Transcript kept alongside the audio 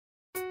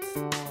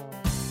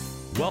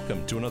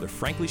Welcome to another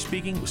Frankly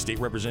Speaking with State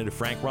Representative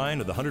Frank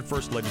Ryan of the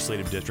 101st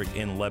Legislative District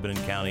in Lebanon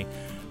County.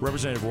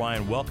 Representative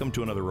Ryan, welcome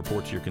to another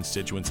report to your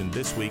constituents. And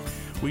this week,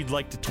 we'd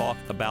like to talk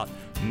about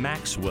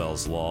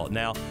Maxwell's Law.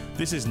 Now,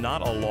 this is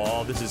not a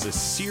law. This is a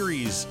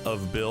series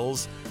of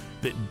bills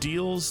that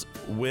deals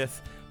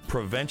with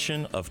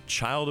prevention of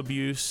child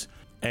abuse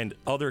and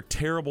other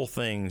terrible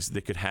things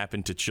that could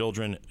happen to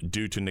children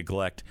due to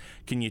neglect.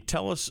 Can you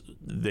tell us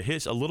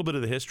a little bit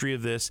of the history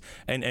of this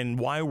and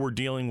why we're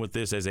dealing with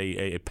this as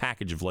a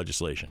package of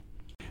legislation?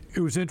 It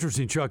was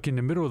interesting, Chuck. In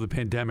the middle of the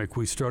pandemic,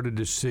 we started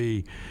to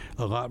see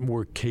a lot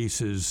more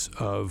cases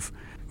of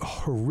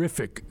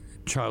horrific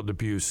child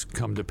abuse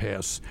come to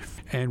pass.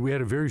 And we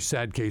had a very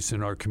sad case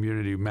in our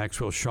community,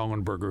 Maxwell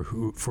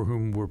Schallenberger, for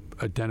whom we're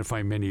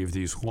identifying many of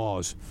these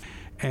laws.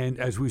 And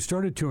as we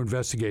started to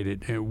investigate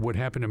it, and what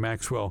happened to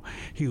Maxwell,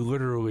 he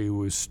literally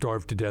was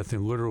starved to death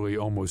and literally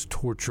almost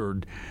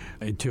tortured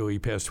until he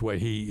passed away.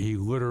 He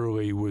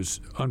literally was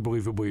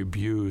unbelievably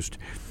abused.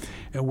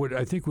 And what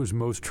I think was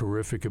most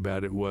horrific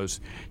about it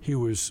was he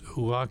was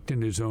locked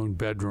in his own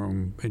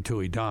bedroom until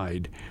he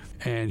died.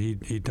 And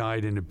he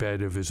died in a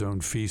bed of his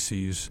own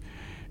feces.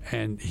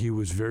 And he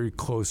was very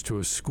close to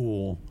a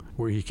school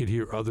where he could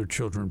hear other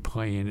children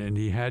playing. And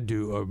he had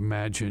to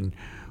imagine,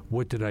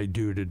 what did I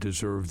do to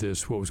deserve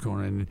this? What was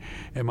going on?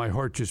 And my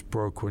heart just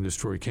broke when the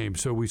story came.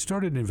 So we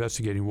started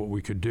investigating what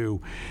we could do.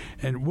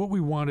 And what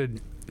we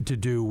wanted to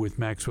do with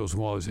Maxwell's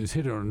Law is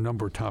hit on a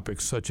number of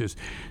topics, such as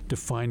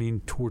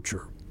defining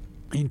torture,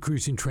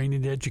 increasing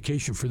training and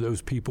education for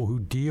those people who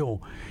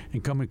deal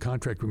and come in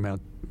contact with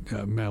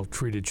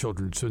maltreated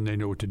children so they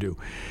know what to do.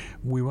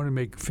 We want to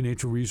make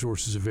financial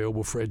resources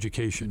available for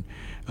education,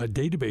 a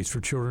database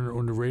for children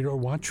on the radar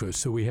watch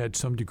list, so we had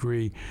some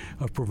degree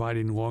of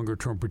providing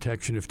longer-term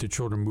protection if the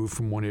children move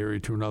from one area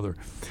to another.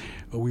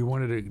 We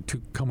wanted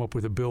to come up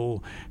with a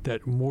bill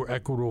that more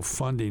equitable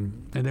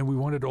funding, and then we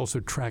wanted to also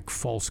track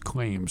false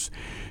claims,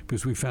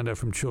 because we found out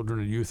from children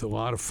and youth a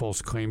lot of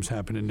false claims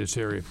happen in this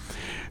area.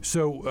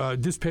 So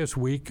this past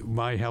week,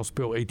 my House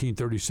Bill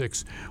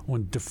 1836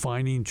 on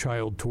defining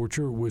child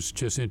torture was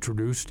just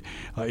introduced.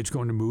 It's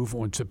going to move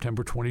on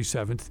September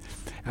 27th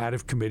out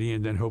of committee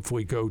and then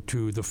hopefully go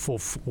to the full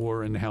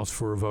floor in the House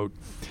for a vote.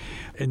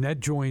 And that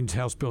joins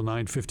House Bill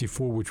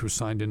 954, which was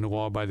signed into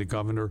law by the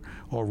governor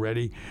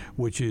already,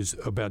 which is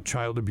about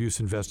child abuse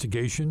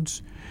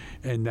investigations,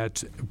 and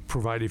that's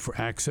provided for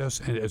access,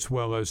 and as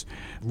well as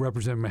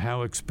Representative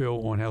Mihalik's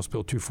bill on House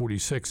Bill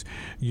 246,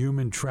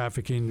 human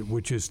trafficking,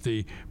 which is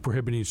the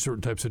prohibiting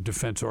certain types of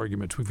defense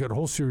arguments. We've got a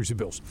whole series of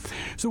bills.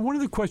 So one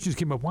of the questions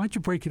came up, why don't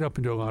you break it up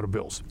into a lot of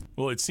bills?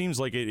 Well, it seems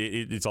like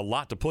it's a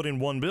lot to put in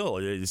one bill.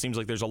 It seems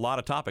like there's a lot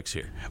of topics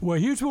here. Well,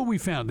 here's what we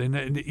found, and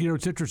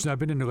it's interesting. I've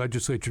been in the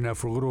legislature now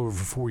for a little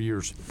over 4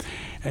 years,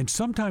 and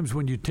sometimes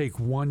when you take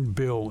one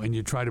bill and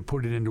you try to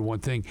put it into one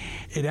thing,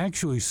 it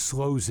actually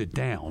slows it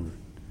down.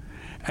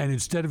 And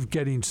instead of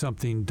getting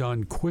something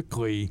done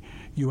quickly,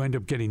 you end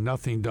up getting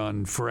nothing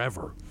done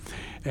forever.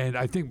 And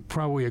I think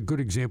probably a good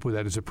example of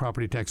that is a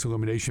property tax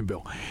elimination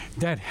bill.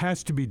 That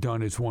has to be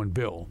done as one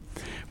bill.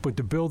 But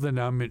the bill that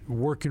I'm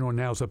working on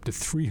now is up to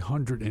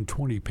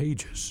 320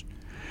 pages.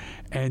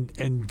 And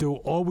there'll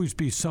always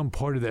be some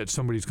part of that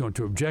somebody's going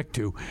to object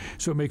to,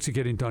 so it makes it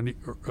getting done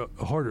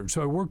harder.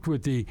 So I worked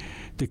with the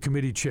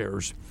committee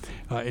chairs.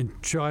 In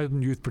Child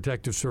and Youth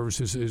Protective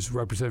Services is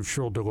Representative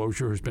Cheryl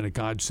Delosier, who's been a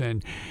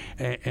godsend,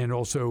 and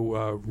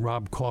also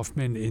Rob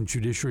Kaufman in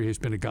Judiciary has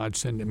been a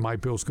godsend, and my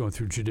bill's going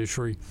through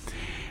Judiciary.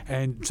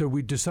 And so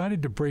we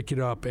decided to break it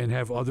up and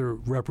have other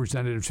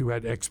representatives who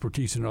had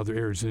expertise in other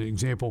areas. An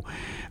example,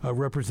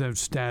 Representative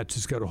Stats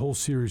has got a whole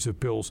series of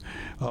bills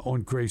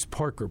on Grace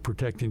Parker,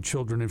 protecting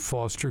children in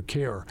foster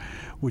care,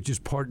 which is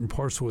part and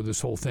parcel of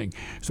this whole thing.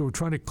 So we're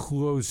trying to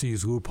close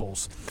these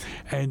loopholes.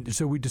 And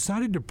so we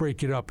decided to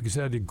break it up because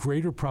it had a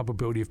greater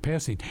probability of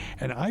passing.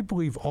 And I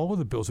believe all of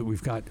the bills that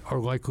we've got are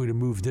likely to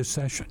move this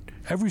session,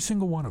 every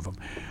single one of them,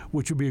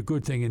 which would be a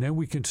good thing. And then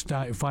we can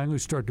finally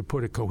start to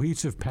put a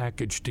cohesive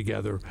package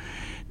together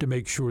to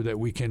make sure that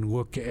we can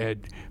look at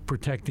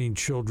protecting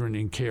children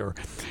in care.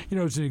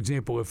 As an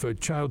example, if a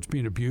child's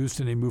being abused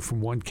and they move from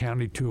one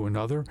county to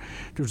another,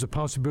 there's a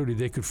possibility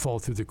they could fall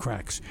through the cracks.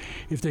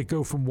 If they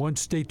go from one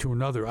state to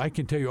another, I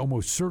can tell you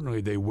almost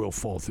certainly they will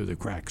fall through the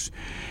cracks.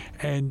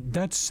 And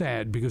that's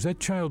sad because that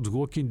child's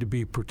looking to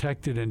be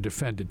protected and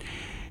defended.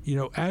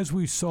 As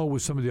we saw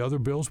with some of the other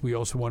bills, we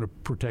also want to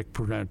protect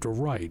parental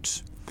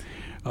rights.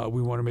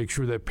 We want to make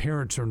sure that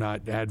parents are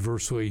not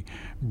adversely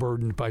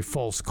burdened by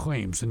false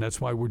claims, and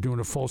that's why we're doing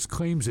a false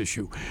claims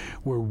issue,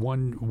 where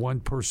one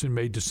person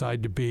may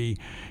decide to be,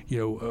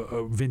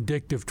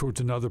 vindictive towards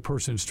another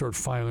person and start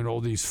filing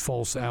all these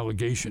false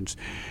allegations.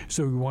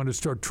 So we want to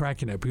start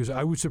tracking that, because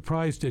I was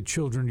surprised at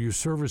Children Youth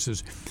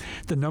Services,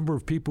 the number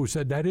of people who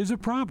said that is a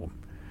problem.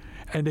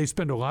 And they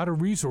spend a lot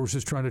of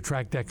resources trying to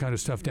track that kind of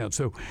stuff down.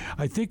 So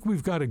I think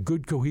we've got a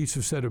good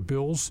cohesive set of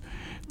bills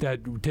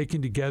that,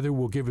 taken together,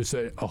 will give us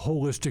a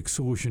holistic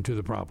solution to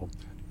the problem.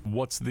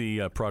 What's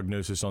the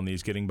prognosis on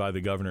these getting by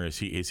the governor? Is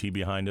he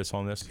behind us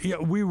on this? Yeah,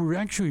 we were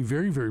actually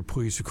very, very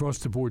pleased across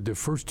the board. The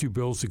first two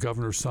bills the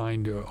governor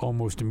signed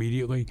almost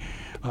immediately.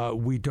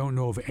 We don't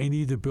know of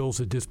any of the bills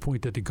at this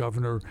point that the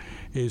governor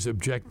is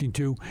objecting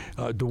to.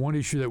 The one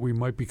issue that we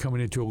might be coming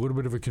into a little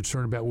bit of a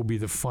concern about will be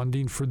the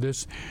funding for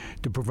this,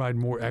 to provide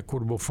more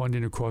equitable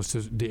funding across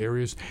the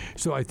areas.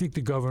 So I think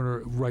the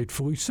governor,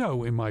 rightfully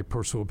so, in my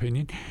personal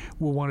opinion,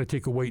 will want to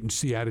take a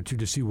wait-and-see attitude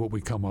to see what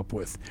we come up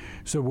with.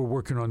 So we're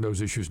working on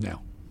those issues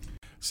now.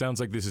 Sounds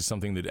like this is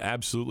something that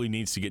absolutely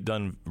needs to get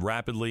done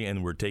rapidly,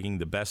 and we're taking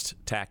the best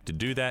tack to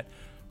do that.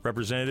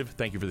 Representative,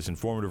 thank you for this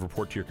informative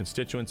report to your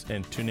constituents,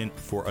 and tune in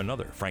for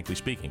another Frankly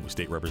Speaking with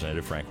State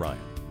Representative Frank Ryan.